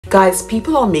Guys,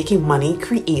 people are making money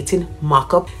creating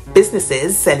mock-up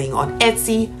businesses, selling on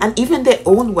Etsy, and even their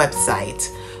own website.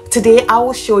 Today, I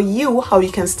will show you how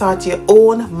you can start your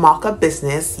own mock-up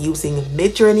business using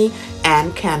Midjourney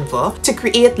and Canva to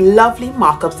create lovely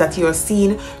mock-ups that you're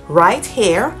seeing right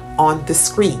here on the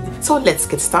screen. So let's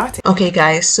get started. Okay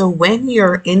guys, so when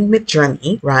you're in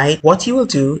Midjourney, right, what you will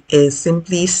do is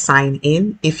simply sign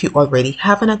in if you already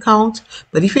have an account,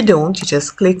 but if you don't, you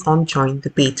just click on join the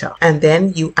beta and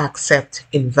then you accept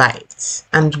invites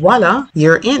and voila,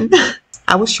 you're in.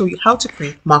 I will show you how to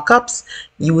create mockups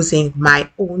using my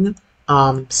own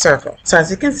server. So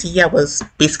as you can see, I was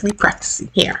basically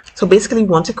practicing here. So basically, you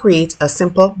want to create a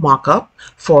simple mockup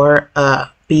for a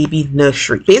baby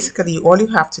nursery. Basically, all you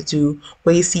have to do,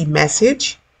 where you see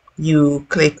message, you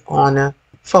click on a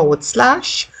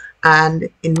 /, and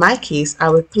in my case, I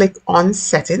will click on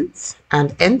settings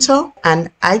and enter.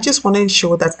 And I just want to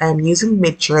ensure that I'm using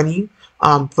Midjourney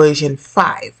version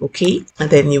 5, okay? And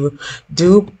then you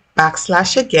do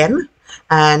 / again,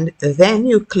 and then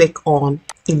you click on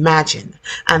imagine,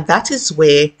 and that is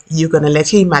where you're going to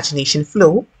let your imagination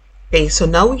flow. Okay, so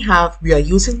now we are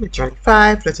using Midjourney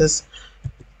 5. Let us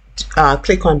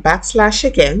click on /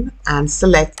 again and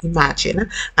select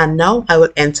imagine, and now I will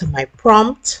enter my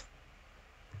prompt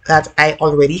that I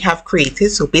already have created.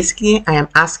 So basically, I am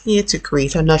asking you to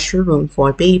create a nursery room for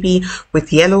a baby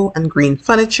with yellow and green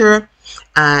furniture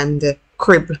and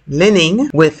crib linen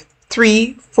with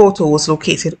 3 photos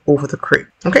located over the crib.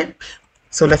 Okay,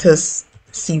 so let us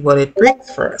see what it brings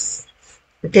for us.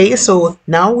 Okay, so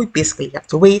now we basically have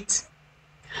to wait.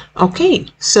 Okay,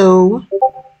 so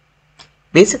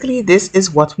basically this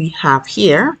is what we have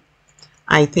here.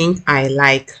 I think I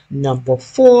like number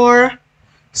 4,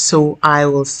 so I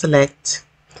will select,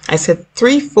 I said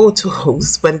 3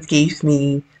 photos, but it gave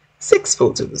me 6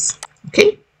 photos.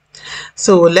 Okay,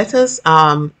 so let us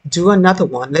do another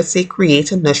one. Let's say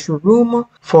create a nursery room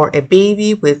for a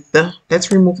baby with the,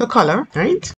 let's remove the color,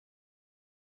 right?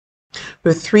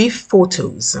 With 3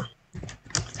 photos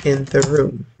in the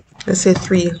room. Let's say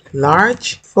 3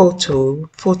 large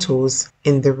photos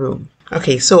in the room.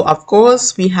 Okay, so of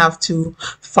course we have to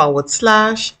 /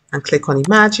 and click on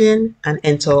imagine and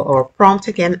enter our prompt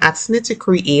again, asking it to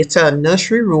create a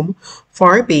nursery room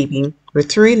for a baby with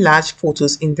 3 large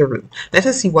photos in the room. Let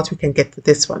us see what we can get with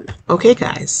this one. Okay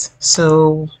guys,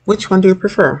 so which one do you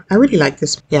prefer? I really like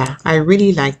this. Yeah, I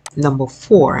really like number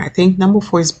 4. I think number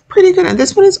 4 is pretty good, and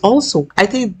this one is also, I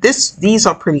think these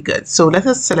are pretty good. So let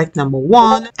us select number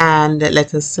 1 and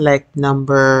let us select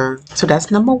number, so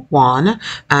that's number 1,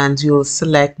 and you'll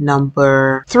select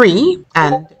number 3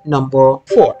 and number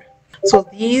 4. So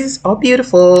these are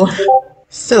beautiful.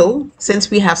 So since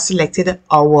we have selected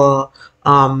our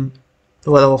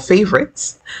our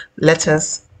favorites, let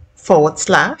us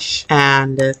 /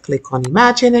 and click on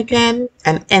imagine again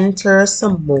and enter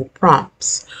some more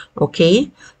prompts.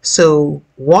 Okay, so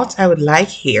what I would like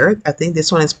here, I think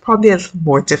this one is probably a little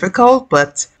more difficult,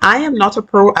 but I am not a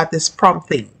pro at this prompt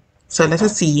thing. So let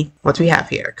us see what we have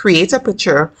here. Create a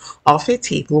picture of a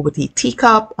table with a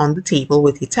teacup on the table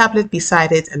with a tablet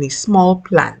beside it and a small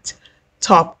plant.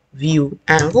 Top view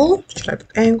angle,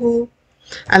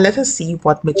 and let us see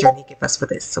what Midjourney gives us for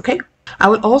this. Okay, I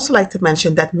would also like to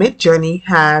mention that Midjourney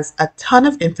has a ton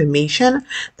of information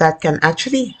that can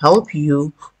actually help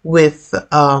you with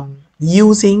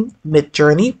using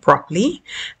Midjourney properly,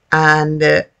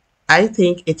 and I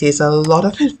think it is a lot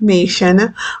of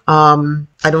information.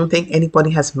 I don't think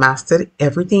anybody has mastered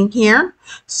everything here.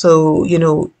 So, you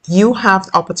know, you have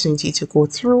the opportunity to go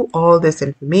through all this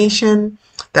information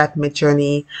that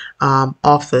Midjourney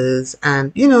offers,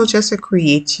 and, you know, just to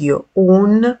create your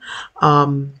own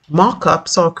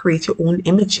mock-ups or create your own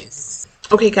images.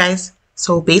 Okay, guys.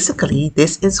 So basically,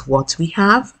 this is what we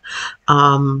have.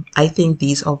 I think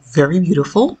these are very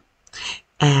beautiful,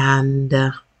 and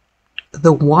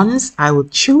the ones I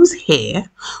would choose here,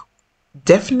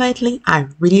 definitely I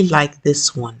really like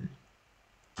this one.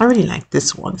 I really like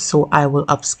this one, so I will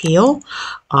upscale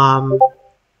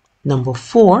number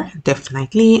 4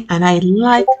 definitely. And I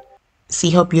like,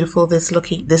 see how beautiful this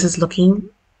is looking,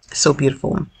 so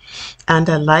beautiful. And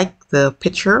I like the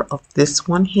picture of this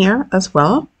one here as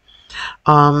well.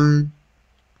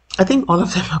 I think all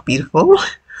of them are beautiful,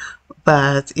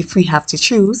 but if we have to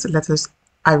choose,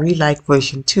 I really like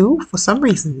version 2 for some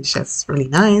reason. It's just really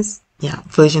nice. Yeah,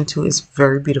 version 2 is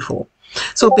very beautiful.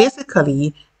 So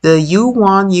basically, the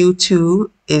U1, U2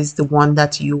 is the one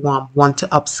that you want to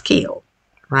upscale,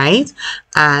 right?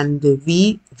 And the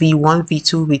V1,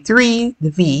 V2, V3,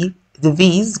 the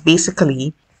V's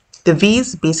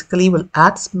basically will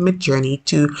ask Midjourney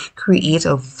to create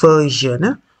a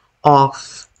version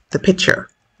of the picture.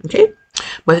 Okay,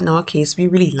 but in our case, we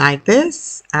really like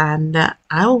this, and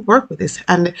I'll work with this.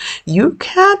 And you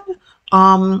can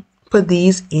put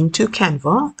these into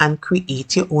Canva and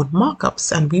create your own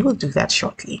mockups, and we will do that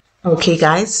shortly. Okay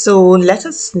guys, so let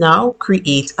us now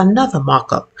create another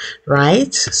mockup,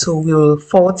 right? So we'll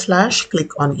 /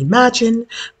 click on imagine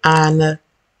and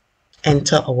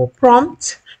enter our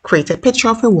prompt. Create a picture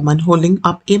of a woman holding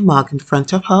up a mug in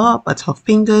front of her, but her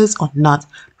fingers are not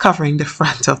covering the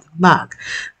front of the mug.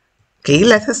 Okay,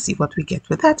 let us see what we get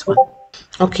with that one.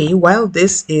 Okay, while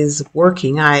this is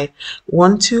working, I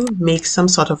want to make some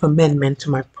sort of amendment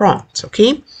to my prompt.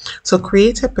 Okay, so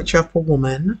create a picture of a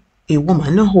woman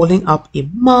holding up a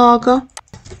mug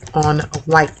on a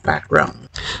white background.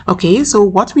 Okay, so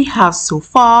what we have so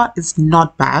far is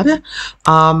not bad.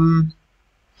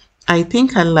 I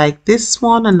think I like this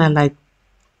one, and I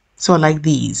like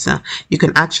these. You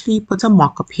can actually put a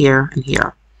mock-up here and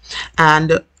here.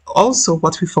 And also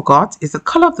what we forgot is the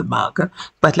color of the mug,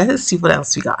 but let us see what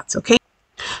else we got.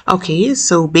 Okay,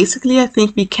 so basically I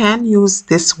think we can use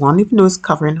this one, even though it's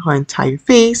covering her entire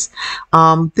face.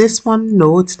 This one,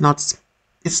 no, it's not,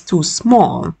 it's too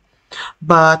small,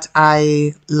 but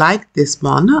I like this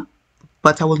one,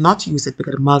 but I will not use it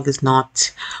because the mug is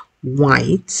not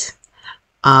white.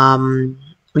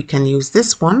 We can use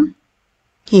this one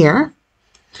here,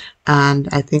 and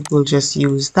I think we'll just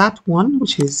use that one,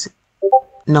 which is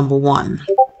number 1.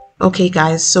 Okay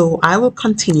guys, so I will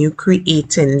continue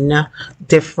creating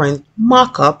different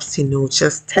mockups,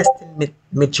 just testing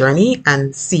Midjourney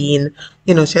and seeing,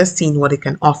 just seeing what it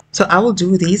can offer. So I will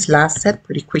do these last set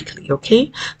pretty quickly.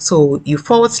 Okay, so you /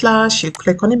 you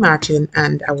click on imagine,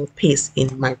 and I will paste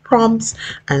in my prompts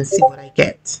and see what I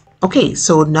get. Okay,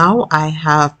 so now I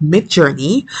have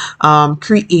Midjourney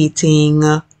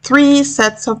creating 3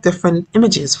 sets of different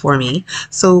images for me.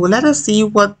 So let us see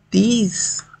what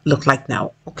these look like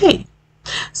now. Okay,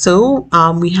 so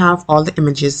we have all the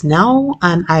images now,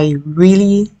 and I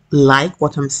really like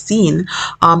what I'm seeing.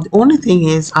 The only thing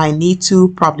is I need to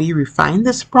probably refine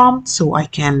this prompt so I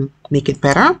can make it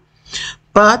better.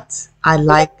 But I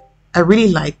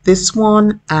really like this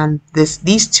one and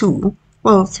these 2,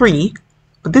 well 3,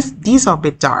 but these are a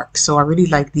bit dark, so I really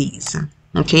like these.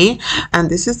 Okay, and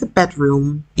this is the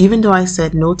bedroom. Even though I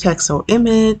said no text or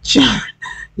image,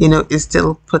 it's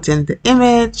still put in the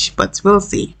image, but we'll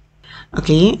see.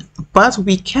 Okay, but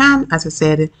we can, as I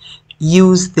said,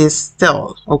 use this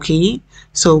still. Okay,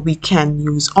 so we can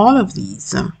use all of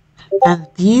these, and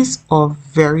these are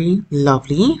very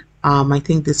lovely. I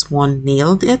think this one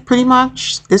nailed it pretty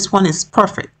much. This one is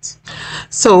perfect.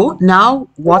 So now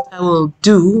what I will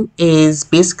do is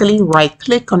basically right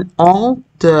click on all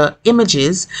the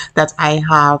images that I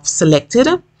have selected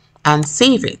and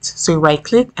save it. So right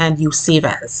click and you save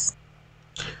as.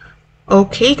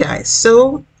 Okay guys,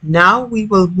 so now we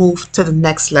will move to the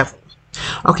next level.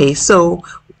 Okay, so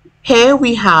here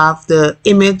we have the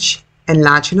image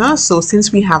enlarger. So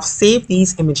since we have saved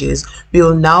these images, we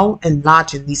will now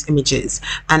enlarge these images,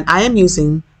 and I am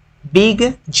using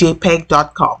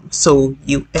bigjpeg.com. So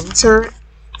you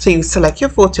select your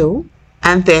photo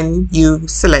and then you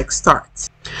select start.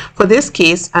 For this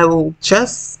case, I will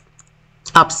just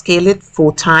upscale it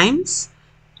 4 times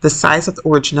the size of the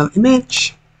original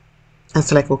image and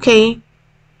select OK.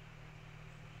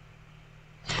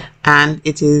 And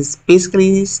it is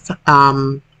basically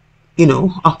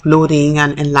uploading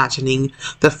and enlarging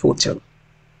the photo.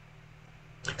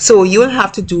 So you will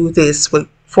have to do this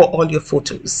for all your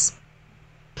photos.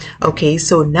 Okay,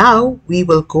 so now we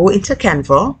will go into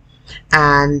Canva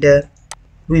and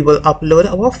we will upload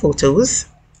our photos.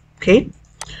 Okay,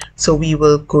 so we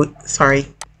will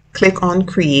click on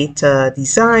create a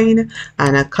design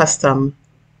and a custom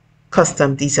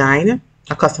design,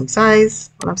 a custom size,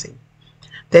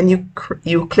 then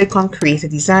you click on create a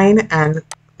design and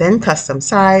then custom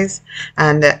size,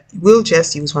 and we'll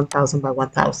just use 1000 by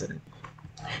 1000.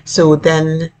 So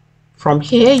then from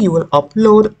here you will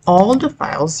upload all the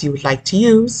files you would like to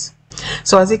use.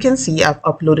 So as you can see, I've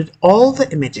uploaded all the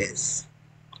images,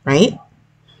 right?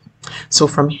 So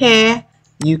from here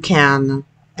you can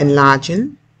enlarge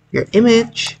your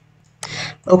image.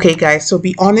 Okay guys, so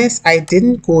be honest, I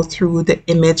didn't go through the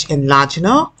image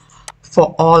enlarger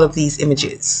for all of these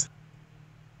images.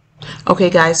 Okay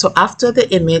guys, so after the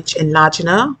image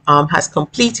enlarger has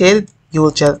completed, you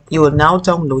will now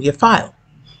download your file.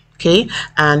 Okay,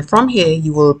 and from here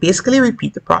you will basically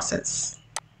repeat the process.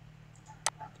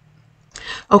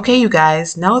 Okay you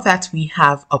guys, now that we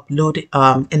have uploaded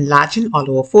enlarging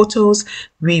all our photos,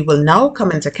 we will now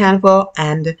come into Canva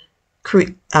and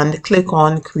click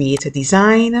on create a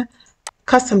design,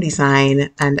 custom design,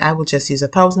 and I will just use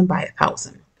 1,000 by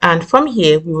 1,000. And from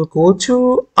here, we will go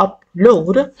to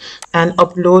upload and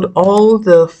upload all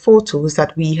the photos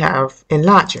that we have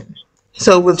enlarged.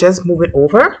 So we'll just move it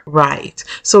over. Right.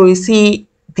 So you see,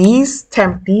 these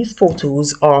photos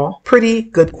are pretty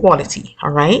good quality.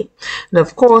 All right. And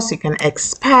of course, you can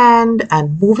expand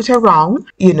and move it around,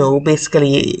 you know,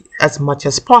 basically as much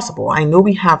as possible. I know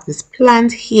we have this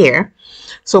plant here,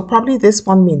 so probably this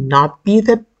one may not be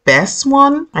the best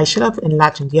one. I should have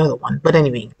enlarged the other one, but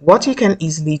anyway, what you can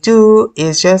easily do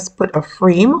is just put a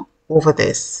frame over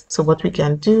this. So what we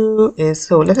can do is,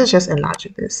 so let us just enlarge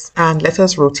this and let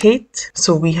us rotate.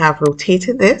 So we have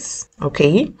rotated this.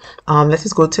 Okay, let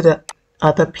us go to the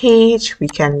other page. We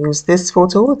can use this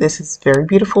photo. This is very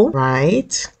beautiful,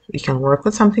 right? We can work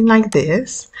with something like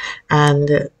this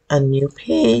and a new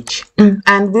page,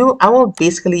 and I will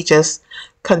basically just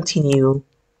continue,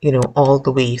 you know, all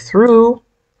the way through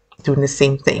doing the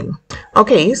same thing.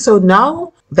 Okay, so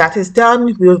now that is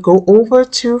done, we'll go over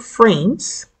to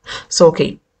frames. So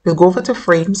okay, we'll go over to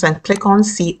frames and click on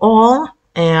see all,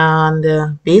 and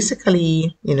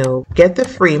basically, you know, get the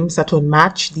frames that will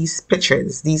match these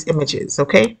pictures, these images.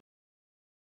 Okay.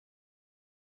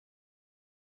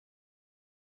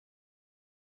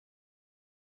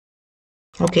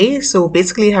 Okay, so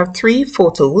basically you have 3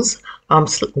 photos,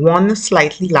 one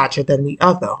slightly larger than the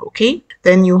other. Okay,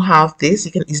 then you have this.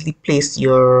 You can easily place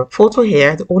your photo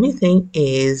here. The only thing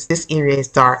is this area is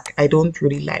dark. I don't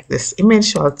really like this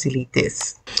image, so I'll delete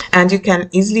this. And you can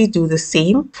easily do the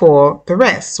same for the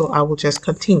rest. So I will just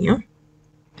continue.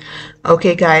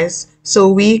 Okay, guys, so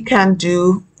we can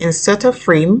do insert a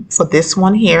frame for this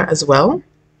one here as well.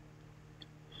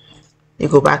 You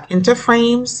go back into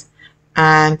frames,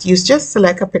 and you just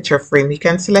select a picture frame. You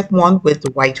can select one with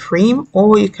the white frame,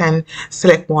 or you can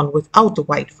select one without the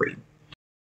white frame.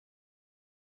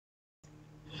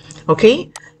 Okay,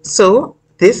 so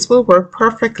this will work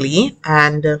perfectly.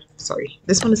 And sorry,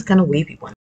 this one is kind of wavy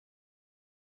one.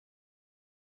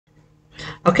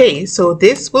 Okay, so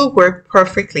this will work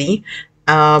perfectly.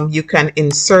 You can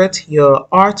insert your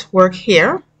artwork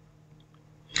here.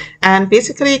 And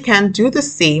basically, you can do the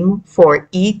same for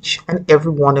each and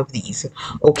every one of these.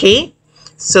 Okay,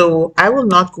 so I will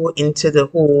not go into the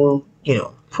whole, you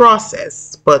know,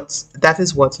 process, but that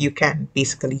is what you can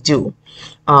basically do.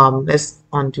 Let's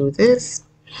undo this,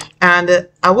 and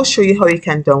I will show you how you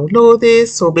can download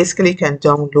this. So basically, you can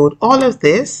download all of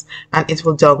this, and it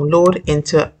will download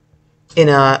in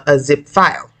a zip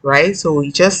file, right? So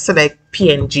we just select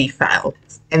PNG file,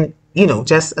 and you know,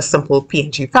 just a simple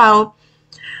PNG file.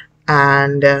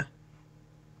 And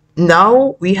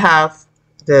now we have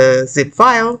the zip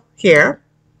file here.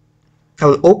 I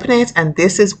will open it, and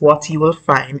this is what you will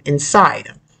find inside.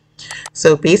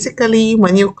 So basically,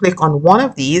 when you click on one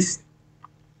of these,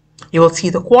 you will see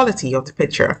the quality of the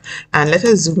picture. And let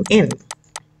us zoom in.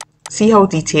 See how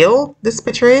detailed this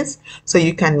picture is? So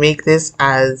you can make this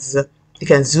as, you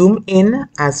can zoom in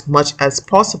as much as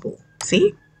possible.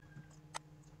 See?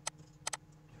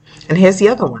 And here's the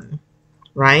other one.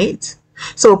 Right?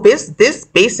 So this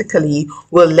basically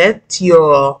will let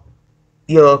your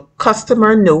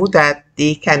customer know that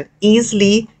they can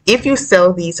easily, if you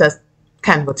sell these as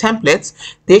Canva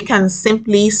templates, they can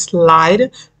simply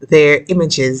slide their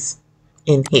images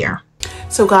in here.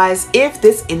 So guys, if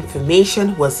this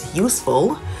information was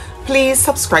useful, please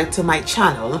subscribe to my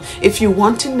channel. If you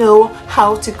want to know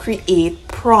how to create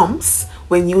prompts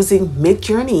when using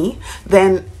Midjourney,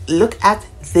 then look at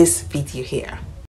this video here.